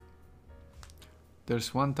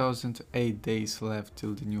There's 1008 days left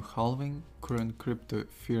till the new halving. Current crypto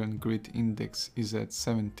fear and greed index is at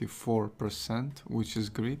 74%, which is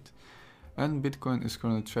great. And Bitcoin is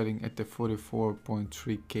currently trading at the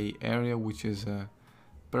 44.3k area, which is a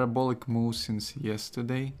parabolic move since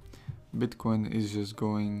yesterday. Bitcoin is just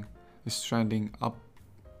trending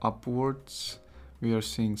upwards. We are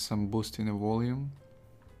seeing some boost in the volume.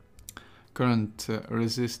 Current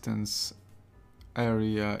resistance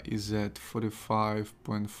area is at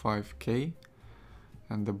 45.5k,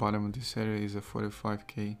 and the bottom of this area is at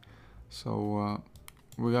 45k. So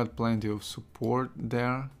we got plenty of support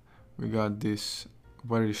there. We got this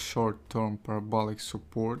very short-term parabolic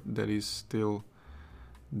support that is still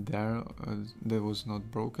there, that was not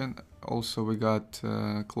broken. Also we got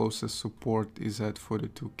closest support is at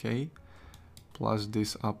 42k, plus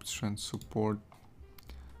this uptrend support.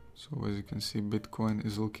 So as you can see, Bitcoin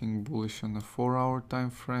is looking bullish on a 4-hour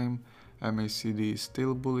time frame. MACD is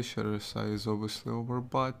still bullish, RSI is obviously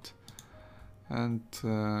overbought, and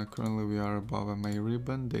currently we are above a MA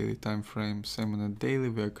ribbon. Daily time frame, same on a daily,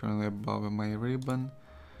 we are currently above a MA ribbon.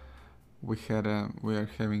 We are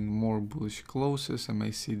having more bullish closes.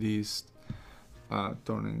 MACD is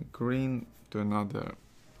turning green to another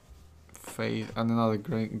phase, and another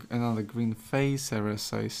green phase.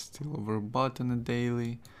 RSI is still overbought on a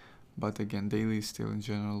daily, but again, daily is still in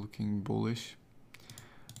general looking bullish.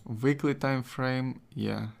 Weekly time frame,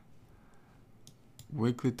 yeah.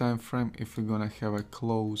 Weekly time frame, if we're gonna have a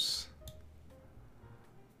close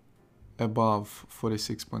above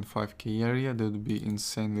 46.5k area, that would be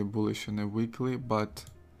insanely bullish on a weekly, but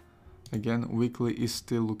again, weekly is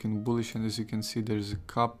still looking bullish, and as you can see, there's a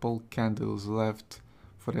couple candles left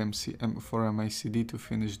for MACD to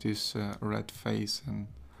finish this red phase, and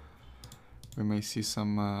we may see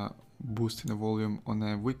some boost in the volume on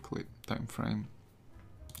a weekly time frame.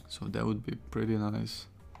 So that would be pretty nice.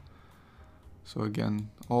 So again,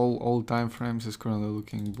 all time frames is currently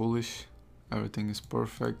looking bullish. Everything is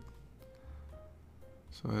perfect.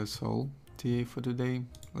 So that's all TA for today.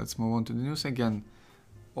 Let's move on to the news. Again,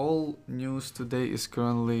 all news today is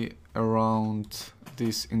currently around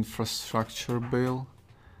this infrastructure bill,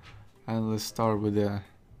 and let's start with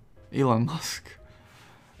Elon Musk.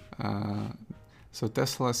 So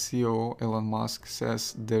Tesla CEO Elon Musk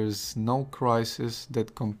says there's no crisis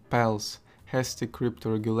that compels hasty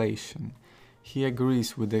crypto regulation. He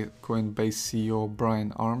agrees with the Coinbase CEO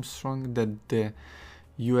Brian Armstrong that the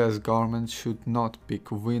US government should not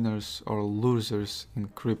pick winners or losers in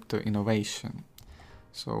crypto innovation.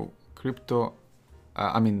 So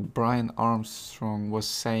Brian Armstrong was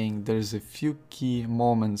saying there's a few key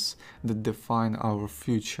moments that define our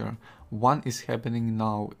future. One is happening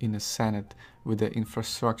now in the Senate with the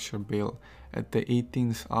infrastructure bill. At the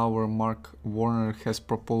 18th hour mark, Warner has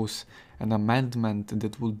proposed an amendment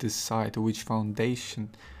that will decide which foundational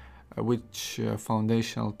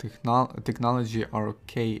technology are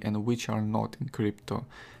okay and which are not in crypto.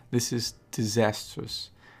 This is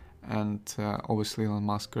disastrous. And obviously Elon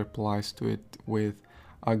Musk replies to it with,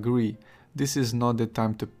 agree, this is not the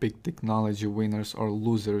time to pick technology winners or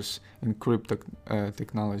losers in crypto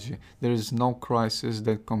technology. There is no crisis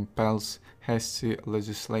that compels hasty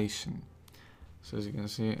legislation. So as you can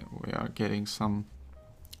see, we are getting some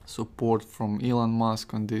support from Elon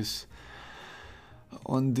Musk on this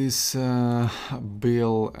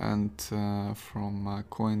bill, and from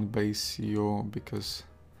Coinbase CEO, because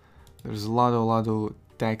there's a lot of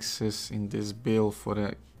taxes in this bill for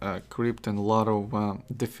the crypto, and a lot of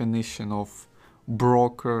definition of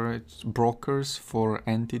brokers for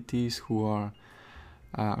entities who are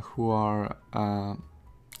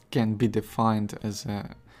can be defined as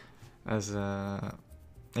a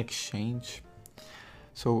exchange.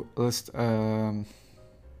 So let's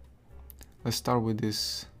start with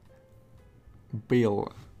this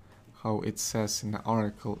bill, how it says in the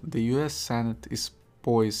article. The US Senate is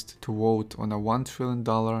poised to vote on a $1 trillion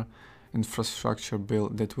infrastructure bill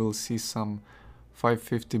that will see some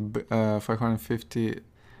 550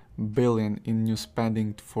 billion in new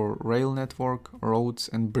spending for rail network, roads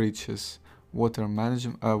and bridges, water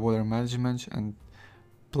management and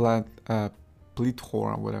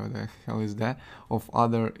plethora, whatever the hell is that, of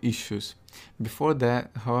other issues. Before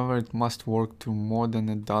that, however, it must work through more than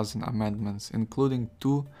a dozen amendments, including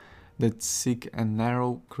 2 that seek a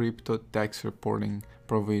narrow crypto tax reporting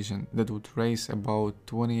provision that would raise about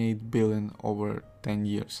 28 billion over 10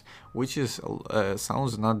 years, which is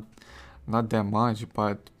sounds not that much,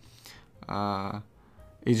 but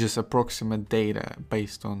it's just approximate data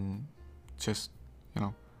based on just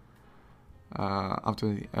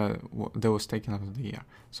after that was taken out of the year.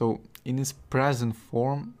 So in its present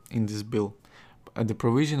form, in this bill, the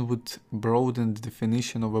provision would broaden the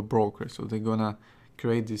definition of a broker. So they're gonna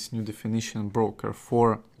create this new definition, broker,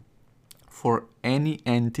 for any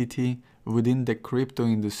entity within the crypto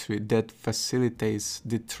industry that facilitates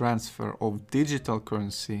the transfer of digital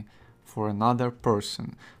currency for another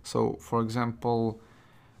person. So, for example,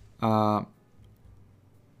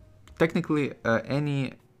 technically,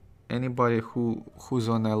 anybody who's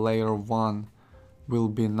on a layer 1 will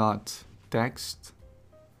be not taxed,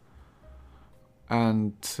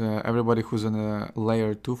 and everybody who's on a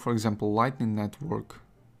layer 2, for example, Lightning Network,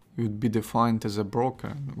 would be defined as a broker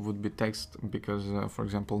and would be taxed because, for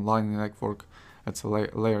example, Lightning Network, it's a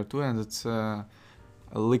layer 2 and it's a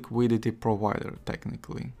liquidity provider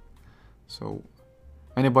technically. So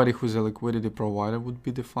anybody who's a liquidity provider would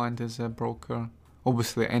be defined as a broker.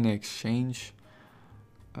 Obviously any exchange,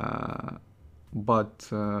 but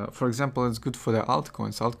for example, it's good for the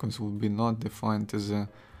altcoins. Altcoins will be not defined as a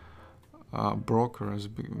broker,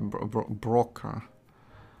 broker,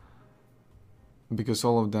 because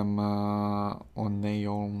all of them on their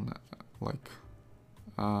own, like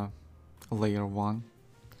layer 1.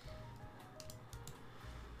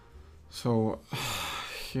 So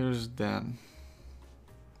here's then,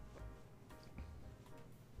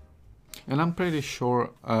 and I'm pretty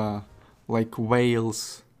sure like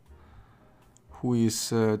Whales, who is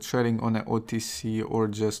trading on a OTC or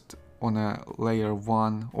just on a layer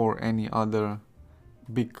 1 or any other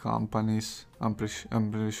big companies, I'm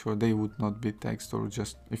pretty sure they would not be taxed, or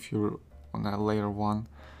just if you're on a layer 1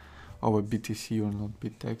 of a BTC you'll not be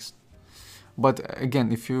taxed. But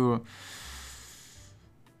again, if you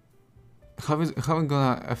how it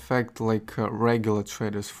gonna affect like regular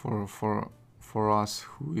traders for us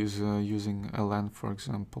who is using LN, for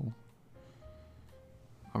example?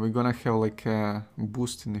 Are we gonna have like a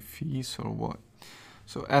boost in the fees or what?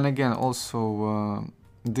 So, and again, also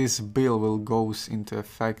this bill will goes into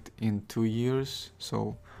effect in 2 years,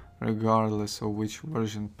 so regardless of which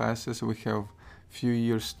version passes, we have few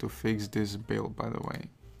years to fix this bill, by the way.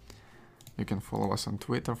 You can follow us on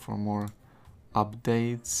Twitter for more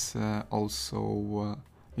updates. Also,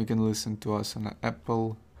 you can listen to us on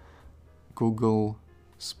Apple, Google,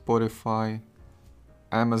 Spotify,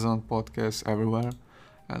 Amazon Podcasts, everywhere.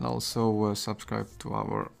 And also subscribe to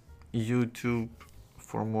our YouTube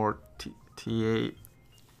for more TA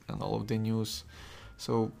and all of the news.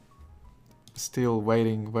 So still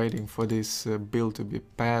waiting for this bill to be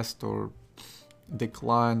passed or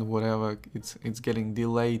declined, whatever. It's getting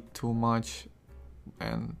delayed too much,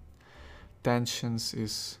 and tensions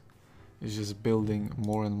is just building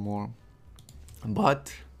more and more.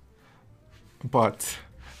 But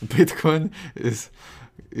Bitcoin is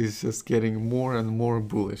just getting more and more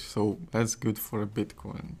bullish, so that's good for a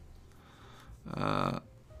Bitcoin.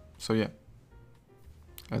 So yeah,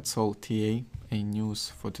 that's all TA news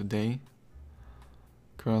for today.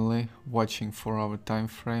 Currently watching for our time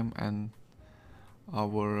frame and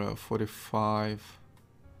our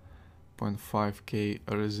 45.5k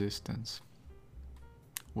resistance,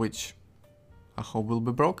 which I hope will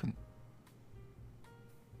be broken.